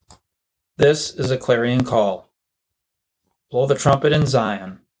This is a clarion call. Blow the trumpet in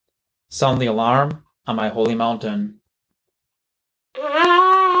Zion. Sound the alarm on my holy mountain.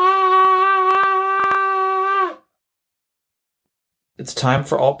 It's time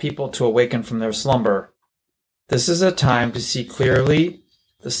for all people to awaken from their slumber. This is a time to see clearly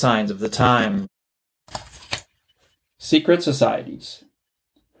the signs of the time. Secret societies.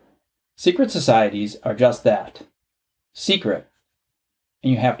 Secret societies are just that. Secret.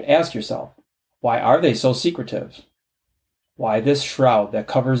 And you have to ask yourself, why are they so secretive? Why this shroud that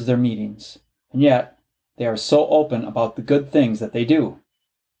covers their meetings? And yet, they are so open about the good things that they do.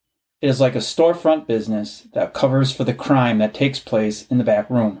 It is like a storefront business that covers for the crime that takes place in the back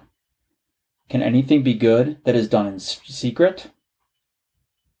room. Can anything be good that is done in secret?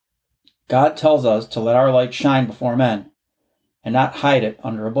 God tells us to let our light shine before men, and not hide it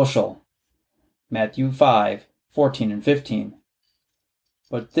under a bushel. Matthew 5:14 and 15.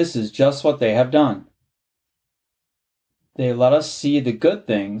 But this is just what they have done. They let us see the good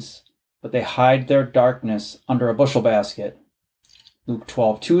things, but they hide their darkness under a bushel basket. Luke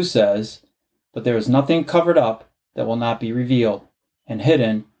 12:2 says, but there is nothing covered up that will not be revealed, and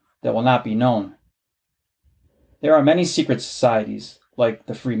hidden that will not be known. There are many secret societies, like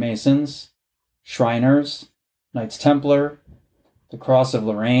the Freemasons, Shriners, Knights Templar, the Cross of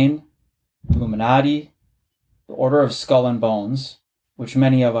Lorraine, Illuminati, the Order of Skull and Bones, which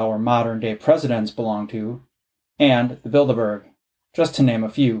many of our modern-day presidents belong to, and the Bilderberg, just to name a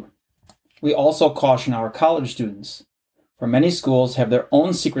few. We also caution our college students, for many schools have their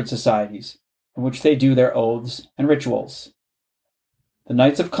own secret societies in which they do their oaths and rituals. The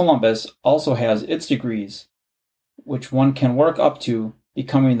Knights of Columbus also has its degrees, which one can work up to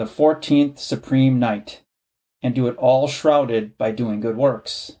becoming the 14th Supreme Knight, and do it all shrouded by doing good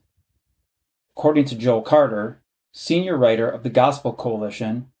works. According to Joe Carter, senior writer of the Gospel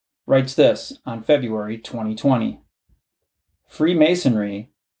Coalition, writes this on February 2020. Freemasonry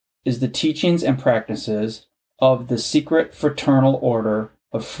is the teachings and practices of the secret fraternal order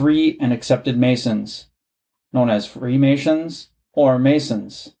of free and accepted Masons, known as Freemasons or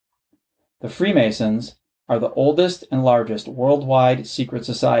Masons. The Freemasons are the oldest and largest worldwide secret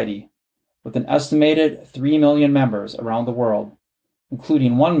society, with an estimated 3 million members around the world,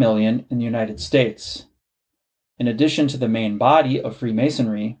 including 1 million in the United States. In addition to the main body of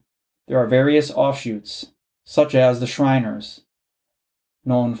Freemasonry, there are various offshoots, such as the Shriners,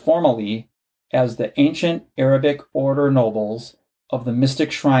 known formally as the ancient Arabic order nobles of the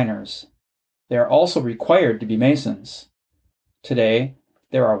mystic Shriners. They are also required to be Masons. Today,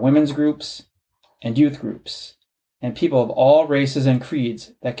 there are women's groups and youth groups, and people of all races and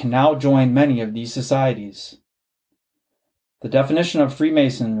creeds that can now join many of these societies. The definition of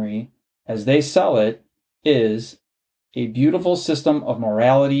Freemasonry, as they sell it, is a beautiful system of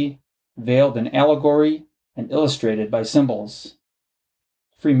morality, veiled in allegory and illustrated by symbols.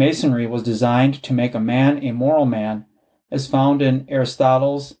 Freemasonry was designed to make a man a moral man, as found in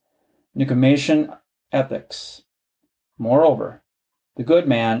Aristotle's Nicomachean Ethics. Moreover, the good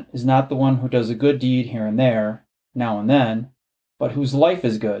man is not the one who does a good deed here and there, now and then, but whose life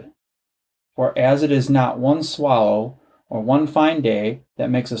is good. For as it is not one swallow or one fine day that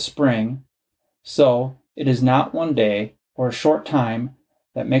makes a spring, so it is not one day or a short time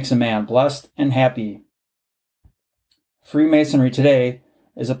that makes a man blessed and happy. Freemasonry today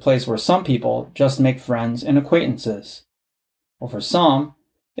is a place where some people just make friends and acquaintances, or for some,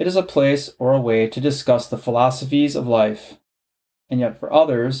 it is a place or a way to discuss the philosophies of life, and yet for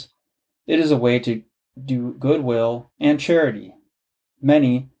others, it is a way to do goodwill and charity.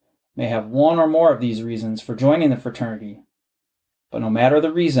 Many may have one or more of these reasons for joining the fraternity, but no matter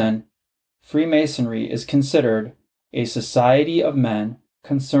the reason, Freemasonry is considered a society of men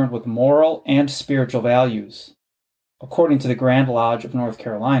concerned with moral and spiritual values, according to the Grand Lodge of North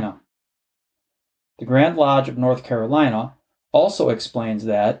Carolina. The Grand Lodge of North Carolina also explains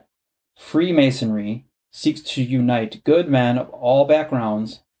that Freemasonry seeks to unite good men of all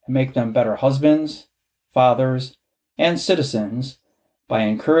backgrounds and make them better husbands, fathers, and citizens by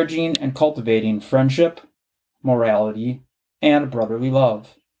encouraging and cultivating friendship, morality, and brotherly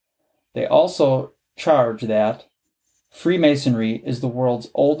love. They also charge that Freemasonry is the world's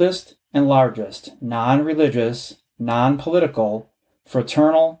oldest and largest non-religious, non-political,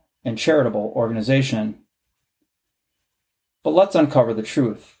 fraternal, and charitable organization. But let's uncover the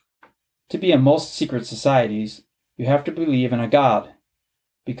truth. To be in most secret societies, you have to believe in a God,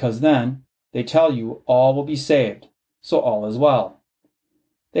 because then they tell you all will be saved, so all is well.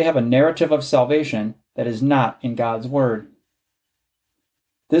 They have a narrative of salvation that is not in God's Word.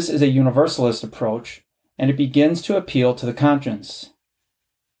 This is a universalist approach, and it begins to appeal to the conscience.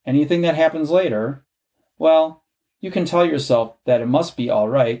 anything that happens later, well, you can tell yourself that it must be all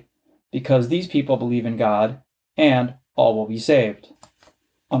right because these people believe in God and all will be saved.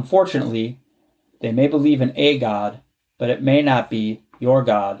 Unfortunately, they may believe in a God, but it may not be your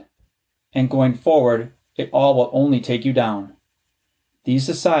God. And going forward, it all will only take you down. These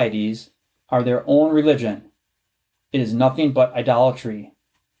societies are their own religion. It is nothing but idolatry.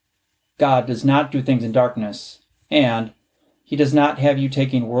 God does not do things in darkness, and He does not have you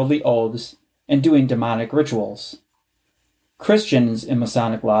taking worldly oaths and doing demonic rituals. Christians in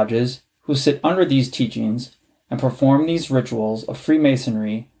Masonic lodges who sit under these teachings and perform these rituals of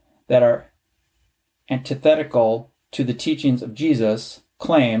Freemasonry that are antithetical to the teachings of Jesus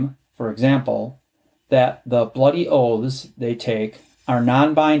claim, for example, that the bloody oaths they take are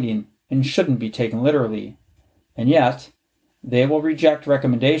non-binding and shouldn't be taken literally, and yet they will reject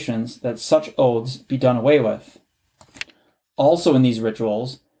recommendations that such oaths be done away with. Also in these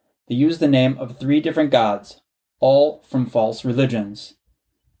rituals, they use the name of 3 different gods, all from false religions,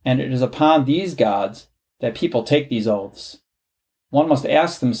 and it is upon these gods that people take these oaths. One must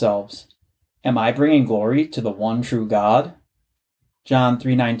ask themselves, am I bringing glory to the one true God? John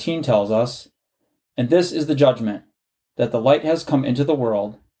 3:19 tells us, and this is the judgment, that the light has come into the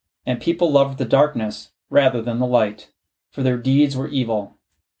world, and people loved the darkness rather than the light, for their deeds were evil.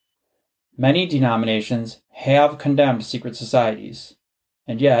 Many denominations have condemned secret societies,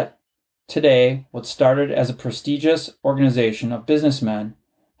 and yet, today, what started as a prestigious organization of businessmen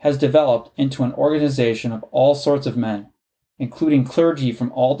has developed into an organization of all sorts of men, including clergy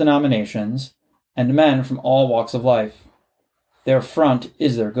from all denominations and men from all walks of life. Their front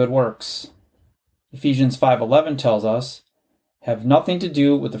is their good works. Ephesians 5:11 tells us, have nothing to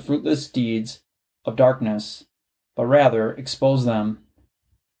do with the fruitless deeds of darkness, but rather expose them.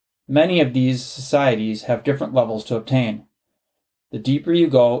 Many of these societies have different levels to obtain. The deeper you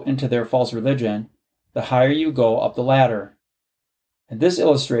go into their false religion, the higher you go up the ladder. And this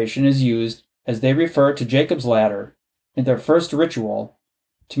illustration is used as they refer to Jacob's ladder in their first ritual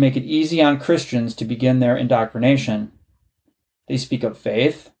to make it easy on Christians to begin their indoctrination. They speak of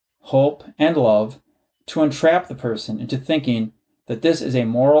faith, hope, and love to entrap the person into thinking that this is a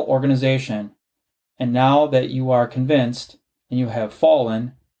moral organization, and now that you are convinced and you have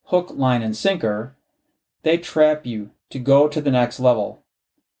fallen, hook, line, and sinker, they trap you to go to the next level.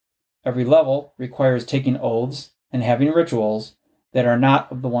 Every level requires taking oaths and having rituals that are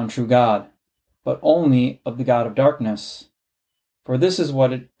not of the one true God, but only of the God of darkness. For this is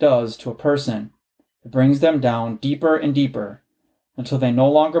what it does to a person. It brings them down deeper and deeper until they no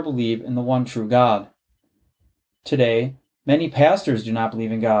longer believe in the one true God. Today, many pastors do not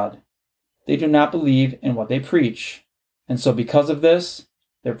believe in God. They do not believe in what they preach, and so because of this,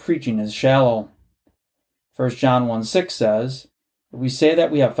 their preaching is shallow. 1 John 1:6 says, if we say that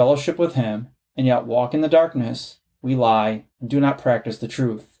we have fellowship with Him, and yet walk in the darkness, we lie and do not practice the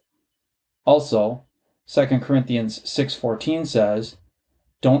truth. Also, 2 Corinthians 6:14 says,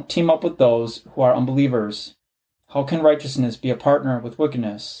 don't team up with those who are unbelievers. How can righteousness be a partner with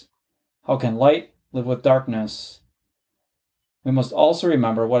wickedness? How can light live with darkness? We must also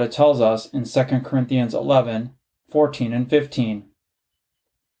remember what it tells us in 2 Corinthians 11:14 and 15.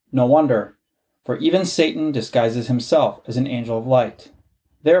 No wonder, for even Satan disguises himself as an angel of light.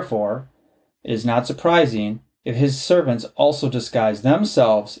 Therefore, it is not surprising if his servants also disguise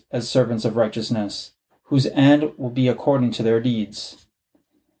themselves as servants of righteousness, whose end will be according to their deeds.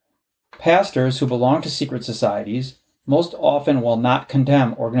 Pastors who belong to secret societies most often will not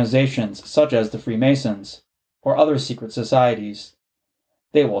condemn organizations such as the Freemasons or other secret societies.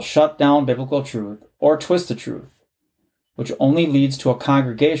 They will shut down biblical truth or twist the truth, which only leads to a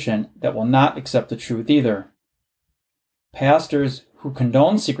congregation that will not accept the truth either. Pastors who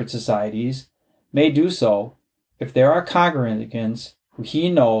condone secret societies may do so if there are congregants who he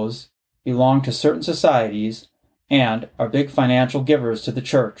knows belong to certain societies and are big financial givers to the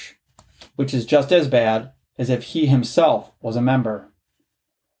church, which is just as bad as if he himself was a member.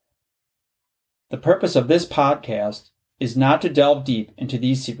 The purpose of this podcast is not to delve deep into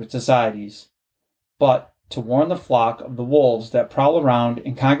these secret societies, but to warn the flock of the wolves that prowl around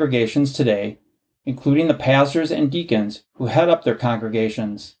in congregations today, including the pastors and deacons who head up their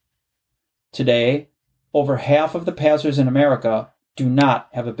congregations. Today, over half of the pastors in America do not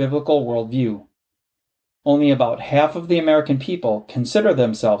have a biblical worldview. Only about half of the American people consider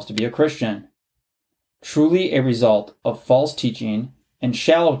themselves to be a Christian, truly a result of false teaching and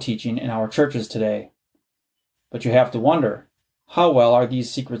shallow teaching in our churches today. But you have to wonder, how well are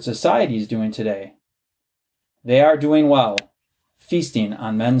these secret societies doing today? They are doing well, feasting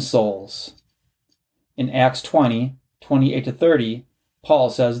on men's souls. In Acts 20:28-30, Paul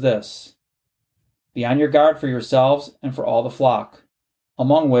says this: "Be on your guard for yourselves and for all the flock,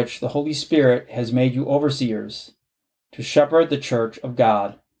 among which the Holy Spirit has made you overseers, to shepherd the church of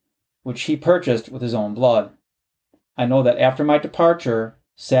God, which he purchased with his own blood. I know that after my departure,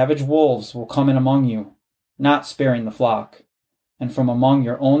 savage wolves will come in among you, not sparing the flock. And from among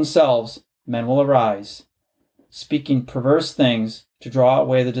your own selves men will arise, speaking perverse things to draw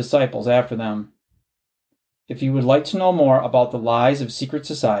away the disciples after them." If you would like to know more about the lies of secret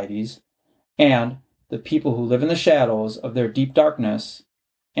societies and the people who live in the shadows of their deep darkness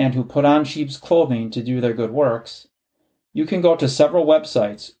and who put on sheep's clothing to do their good works, you can go to several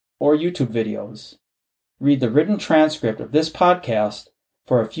websites or YouTube videos. Read the written transcript of this podcast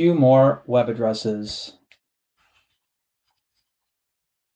for a few more web addresses.